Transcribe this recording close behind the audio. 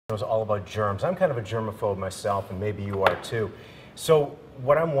It's all about germs. I'm kind of a germaphobe myself, and maybe you are too. So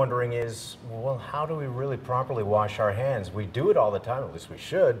what I'm wondering is, well, how do we really properly wash our hands? We do it all the time, at least we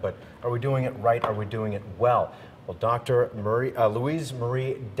should, but are we doing it right? Are we doing it well? Well, Dr.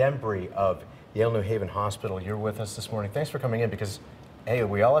 Louise-Marie Dembry of Yale-New Haven Hospital, you're with us this morning. Thanks for coming in because, hey,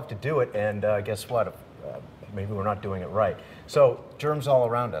 we all have to do it, and guess what? Maybe we're not doing it right. So germs all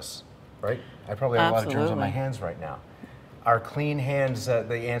around us, right? I probably have a lot of germs on my hands right now. Are clean hands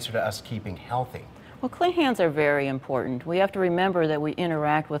the answer to us keeping healthy? Well, clean hands are very important. We have to remember that we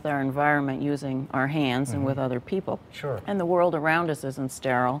interact with our environment using our hands and with other people. Sure. And the world around us isn't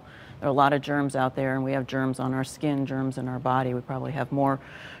sterile. There are a lot of germs out there, and we have germs on our skin, germs in our body. We probably have more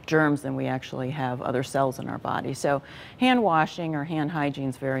germs than we actually have other cells in our body. So hand washing or hand hygiene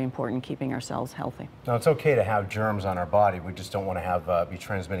is very important, keeping ourselves healthy. Now, it's okay to have germs on our body. We just don't want to have be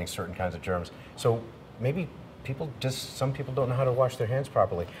transmitting certain kinds of germs. So maybe some people don't know how to wash their hands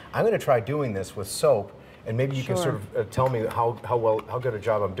properly. I'm going to try doing this with soap, and maybe you can sort of tell me how good a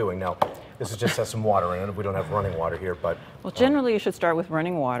job I'm doing. Now, this just has some water in it. We don't have running water here, but well, generally you should start with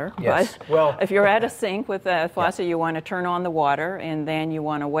running water. Yes. But well, if you're at a sink with a faucet, you want to turn on the water, and then you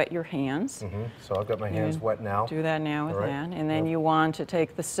want to wet your hands. So I've got my hands wet now. Do that now with that, and then you want to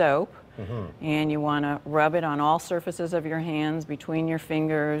take the soap. And you want to rub it on all surfaces of your hands, between your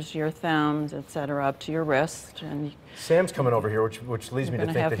fingers, your thumbs, etc., up to your wrist. And Sam's coming over here, which leads me to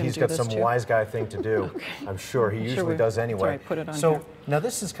think that he's got some wise guy thing to do. I'm sure he usually does anyway. Put it on so here. Now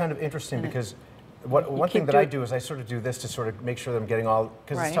this is kind of interesting because one thing that I do is I sort of do this to sort of make sure that I'm getting all,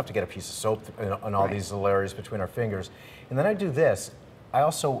 because it's tough to get a piece of soap on all these little areas between our fingers. And then I do this. I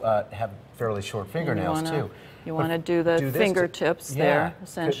also have fairly short fingernails too. You want to do the fingertips there,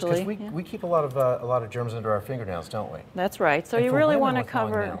 essentially. Because we keep a lot of germs under our fingernails, don't we? That's right. So you really want to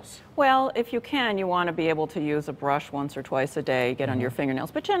cover. Well, if you can, you want to be able to use a brush once or twice a day, get under your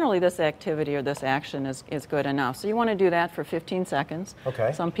fingernails. But generally, this activity or this action is good enough. So you want to do that for 15 seconds.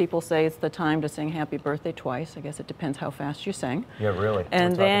 Okay. Some people say it's the time to sing Happy Birthday twice. I guess it depends how fast you sing. Yeah, really.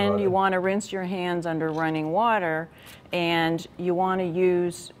 And then you want to rinse your hands under running water, and you want to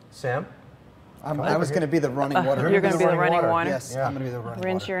use. Sam? I was going to be the running water. You're going to be the running water? Yes, I'm going to be the running water.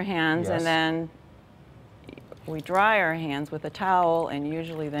 Rinse your hands, and then we dry our hands with a towel, and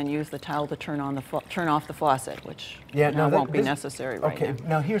usually then use the towel to turn off the faucet, which won't be necessary right now. Okay,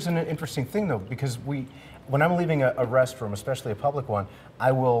 now here's an interesting thing though, because when I'm leaving a restroom, especially a public one,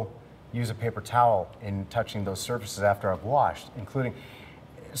 I will use a paper towel in touching those surfaces after I've washed, including,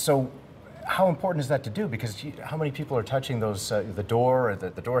 so how important is that to do? Because how many people are touching those, the door, or the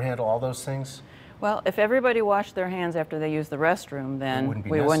door handle, all those things? Well, if everybody washed their hands after they used the restroom, then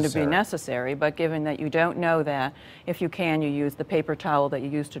it wouldn't be necessary. But given that you don't know that, if you can, you use the paper towel that you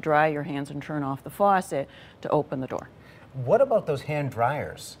use to dry your hands and turn off the faucet to open the door. What about those hand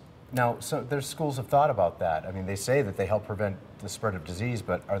dryers? Now, so there's schools of thought about that. I mean, they say that they help prevent the spread of disease,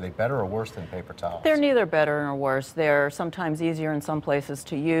 but are they better or worse than paper towels? They're neither better nor worse. They're sometimes easier in some places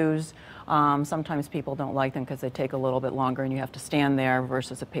to use. Sometimes people don't like them because they take a little bit longer and you have to stand there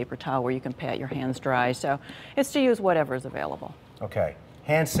versus a paper towel where you can pat your hands dry. So it's to use whatever is available. Okay.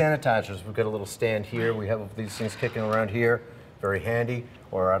 Hand sanitizers. We've got a little stand here. We have these things kicking around here. Very handy.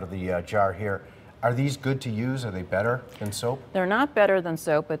 Or out of the jar here. Are these good to use? Are they better than soap? They're not better than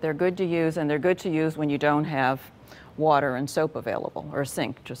soap, but they're good to use, and they're good to use when you don't have water and soap available, or a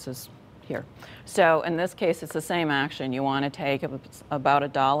sink, just as here. So in this case, it's the same action. You want to take about a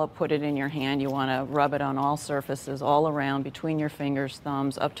dollop, put it in your hand. You want to rub it on all surfaces, all around, between your fingers,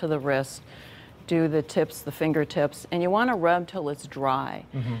 thumbs, up to the wrist. Do the tips, the fingertips, and you want to rub till it's dry.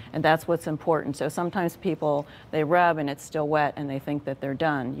 And that's what's important. So sometimes people, they rub and it's still wet and they think that they're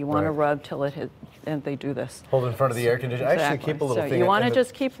done. You want to rub till it hits, and they do this. Hold in front of the air conditioner. I actually keep a little thing. You want to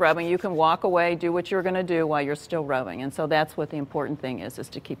just keep rubbing. You can walk away, do what you're going to do while you're still rubbing. And so that's what the important thing is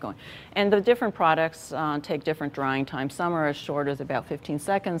to keep going. And the different products take different drying times. Some are as short as about 15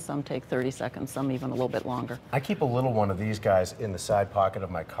 seconds. Some take 30 seconds. Some even a little bit longer. I keep a little one of these guys in the side pocket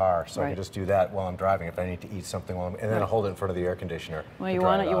of my car, so I can just do that while I'm driving if I need to eat something, and then I hold it in front of the air conditioner. Well, you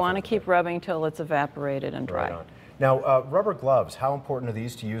want to keep rubbing till it's evaporated and dry. Right on. Now, rubber gloves, how important are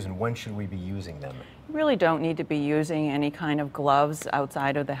these to use, and when should we be using them? You really don't need to be using any kind of gloves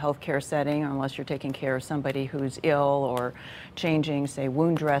outside of the healthcare setting unless you're taking care of somebody who's ill or changing, say,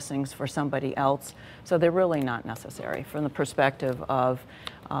 wound dressings for somebody else. So they're really not necessary from the perspective of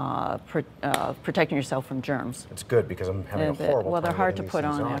protecting yourself from germs. It's good because I'm having a horrible time. Well, they're hard to put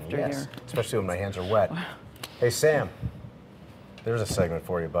on after you're... Especially when my hands are wet. Hey, Sam, there's a segment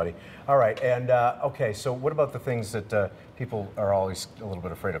for you, buddy. All right, and okay, so what about the things that people are always a little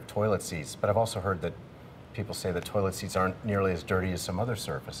bit afraid of? Toilet seats, but I've also heard that people say that toilet seats aren't nearly as dirty as some other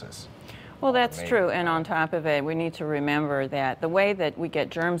surfaces. Well, that's Maybe. true, and on top of it, we need to remember that the way that we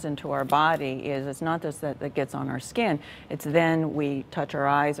get germs into our body is it's not just that it gets on our skin, it's then we touch our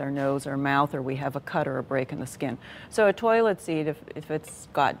eyes, our nose, our mouth, or we have a cut or a break in the skin. So a toilet seat, if it's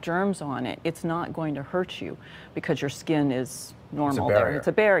got germs on it, it's not going to hurt you because your skin is normal there. It's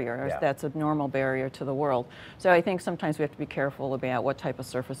a barrier. Yeah. That's a normal barrier to the world. So I think sometimes we have to be careful about what type of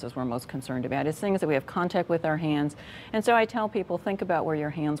surfaces we're most concerned about. It's things that we have contact with our hands. And so I tell people, think about where your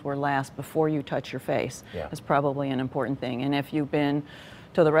hands were last before you touch your face. Yeah. It's probably an important thing. And if you've been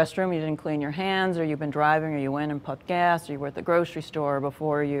to the restroom, you didn't clean your hands, or you've been driving, or you went and pumped gas, or you were at the grocery store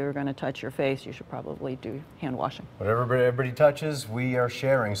before you're going to touch your face, you should probably do hand washing. Whatever everybody touches, we are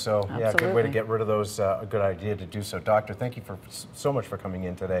sharing. So yeah, good way to Absolutely. get rid of those. A good idea to do so. Doctor, thank you so much for coming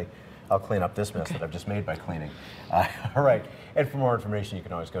in today. I'll clean up this mess that I've just made by cleaning. All right. And for more information, you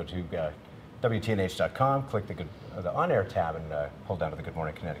can always go to WTNH.com, click the on-air tab, and pull down to the Good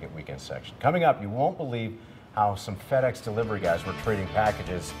Morning Connecticut Weekend section. Coming up, you won't believe how some FedEx delivery guys were trading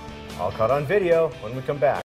packages, all caught on video when we come back.